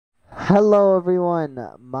Hello everyone,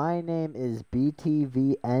 my name is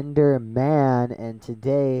BTV Enderman, and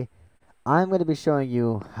today I'm going to be showing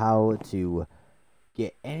you how to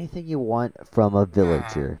get anything you want from a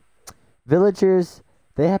villager. Villagers,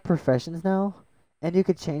 they have professions now, and you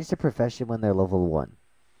can change their profession when they're level 1.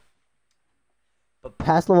 But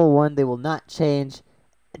past level 1, they will not change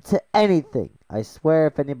to anything. I swear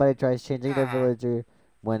if anybody tries changing their villager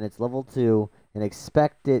when it's level 2 and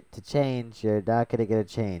expect it to change, you're not going to get a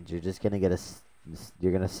change. You're just going to get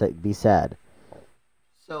you're going to be sad.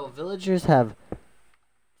 So villagers have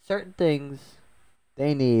certain things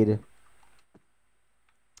they need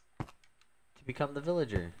to become the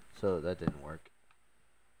villager. So that didn't work.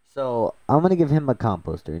 So I'm going to give him a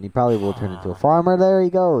composter, and he probably will turn into a farmer. There he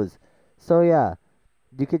goes. So yeah,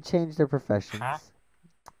 you could change their professions.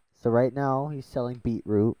 So right now he's selling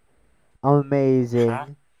beetroot.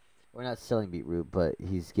 Amazing. We're not selling beetroot, but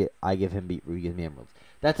I give him beetroot, he gives me emeralds.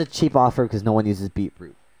 That's a cheap offer because no one uses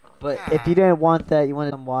beetroot. But if you didn't want that, you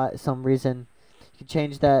wanted some reason, you can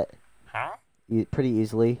change that pretty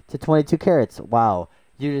easily to 22 carrots. Wow,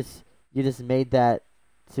 you just made that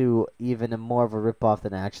to even more of a ripoff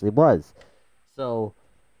than it actually was. So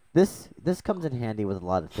this comes in handy with a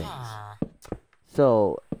lot of things.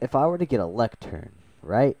 So if I were to get a lectern,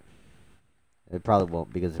 right? It probably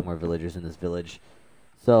won't because there's more villagers in this village.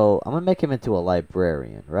 So I'm going to make him into a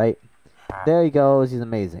librarian, right? There he goes. He's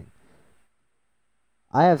amazing.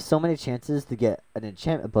 I have so many chances to get an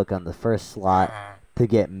enchantment book on the first slot, to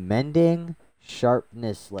get mending,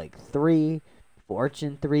 sharpness like 3,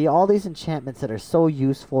 fortune 3, all these enchantments that are so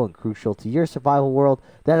useful and crucial to your survival world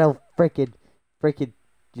that I'll freaking,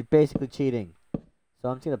 you're basically cheating. So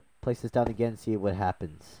I'm just going to place this down again and see what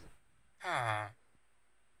happens.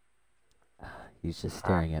 He's just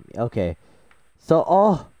staring at me. Okay.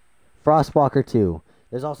 So, Frostwalker 2.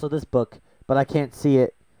 There's also this book, but I can't see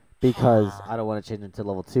it because I don't want to change him to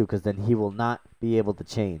level 2 because then he will not be able to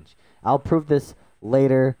change. I'll prove this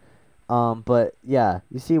later. But yeah,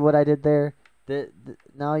 you see what I did there?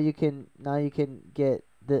 Now you can get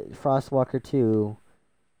the Frostwalker 2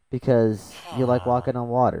 because you like walking on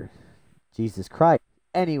water. Jesus Christ.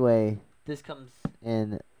 Anyway, this comes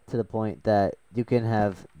in to the point that you can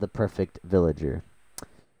have the perfect villager.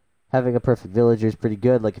 Having a perfect villager is pretty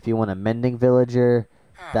good. Like if you want a mending villager,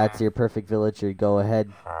 that's your perfect villager. Go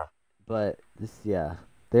ahead. But yeah,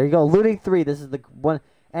 there you go. Looting 3. This is the one,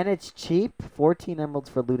 and it's cheap. 14 emeralds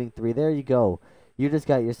for looting 3. There you go. You just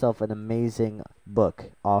got yourself an amazing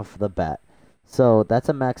book off the bat. So that's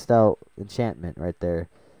a maxed out enchantment right there.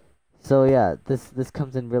 So yeah, this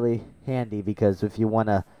comes in really handy because if you want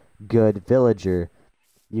a good villager,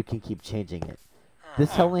 you can keep changing it.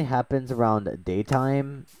 This only happens around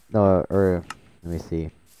daytime, or let me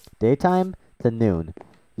see, daytime to noon.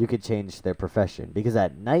 You could change their profession because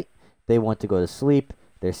at night they want to go to sleep.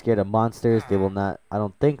 They're scared of monsters. They will not. I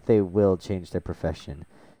don't think they will change their profession.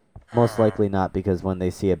 Most likely not because when they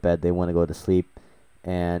see a bed, they want to go to sleep,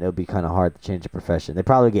 and it'll be kind of hard to change a profession. They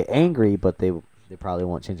probably get angry, but they probably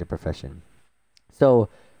won't change their profession. So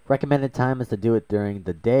recommended time is to do it during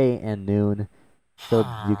the day and noon, so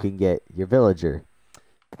you can get your villager.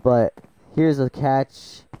 But here's a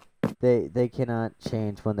catch. They cannot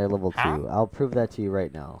change when they're level 2. I'll prove that to you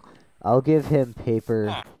right now. I'll give him paper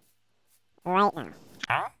right now.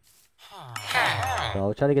 So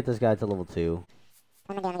I'll try to get this guy to level 2.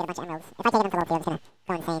 What I'm gonna do, I'm gonna get a bunch of emeralds. If I take him to level 2, I'm just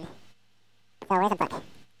gonna go insane. So where's the book?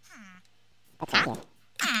 Book's right here.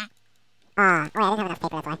 Wait, I didn't have enough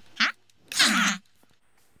paper, that's why.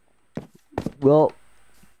 Well,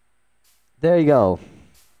 there you go.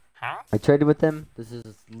 I traded with him. This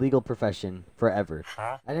is legal profession forever.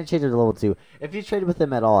 I didn't change it to level 2. If you traded with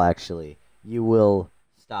him at all, actually, you will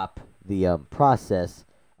stop the process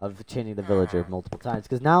of changing the villager multiple times.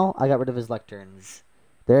 Because now I got rid of his lecterns.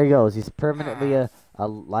 There he goes. He's permanently a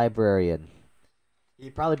librarian.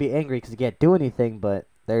 He'd probably be angry because he can't do anything, but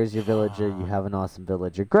there's your villager. You have an awesome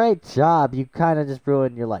villager. Great job. You kind of just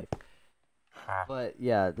ruined your life. But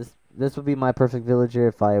yeah, this would be my perfect villager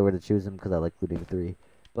if I were to choose him because I like looting 3.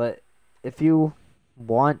 But if you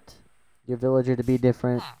want your villager to be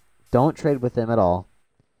different, don't trade with them at all.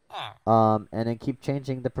 And then keep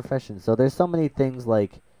changing the profession. So there's so many things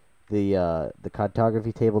like the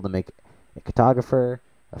cartography table to make a cartographer,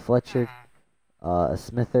 a fletcher, a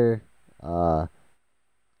smither, a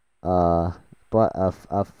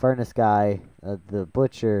furnace guy, the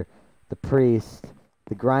butcher, the priest,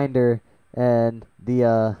 the grinder, and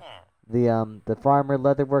the farmer,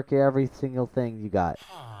 leather worker, every single thing you got.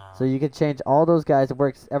 So you can change all those guys. It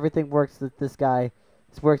works. Everything works with this guy.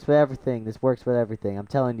 This works with everything. This works with everything. I'm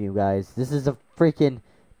telling you guys, this is a freaking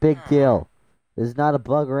big deal. This is not a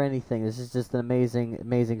bug or anything. This is just an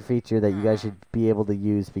amazing feature that you guys should be able to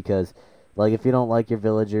use because, like, if you don't like your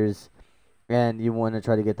villagers and you want to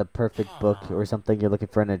try to get the perfect book or something, you're looking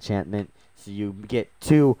for an enchantment, so you get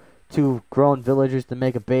two grown villagers to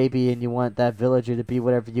make a baby, and you want that villager to be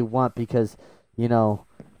whatever you want because, you know,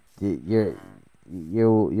 you're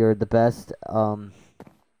the best.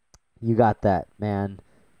 You got that, man.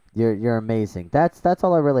 You're amazing. That's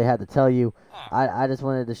all I really had to tell you. I just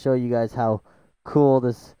wanted to show you guys how cool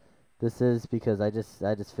this is because I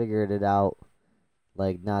just figured it out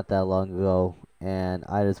like not that long ago, and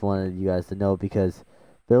I just wanted you guys to know because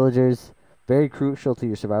villagers very crucial to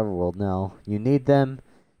your survival world now. You need them,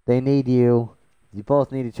 they need you. You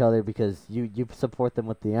both need each other because you support them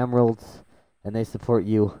with the emeralds and they support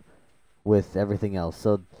you with everything else.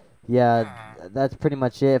 So yeah, that's pretty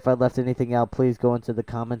much it. If I left anything out, please go into the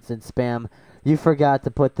comments and spam. You forgot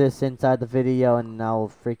to put this inside the video, and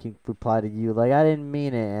I'll freaking reply to you like I didn't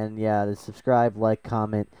mean it. And yeah, the subscribe, like,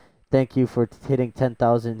 comment. Thank you for hitting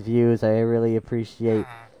 10,000 views. I really appreciate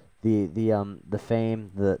the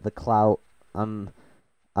fame, the clout.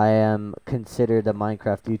 I am considered a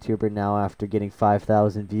Minecraft YouTuber now after getting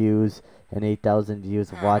 5,000 views and 8,000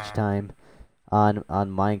 views of watch time on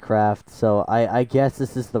Minecraft. So I guess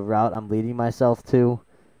this is the route I'm leading myself to.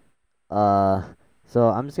 So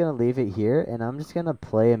I'm just gonna leave it here, and I'm just gonna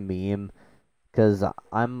play a meme, cause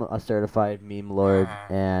I'm a certified meme lord,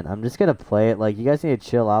 and I'm just gonna play it. Like, you guys need to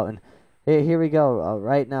chill out, and hey, here we go.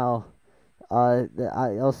 Right now,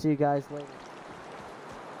 I'll see you guys later.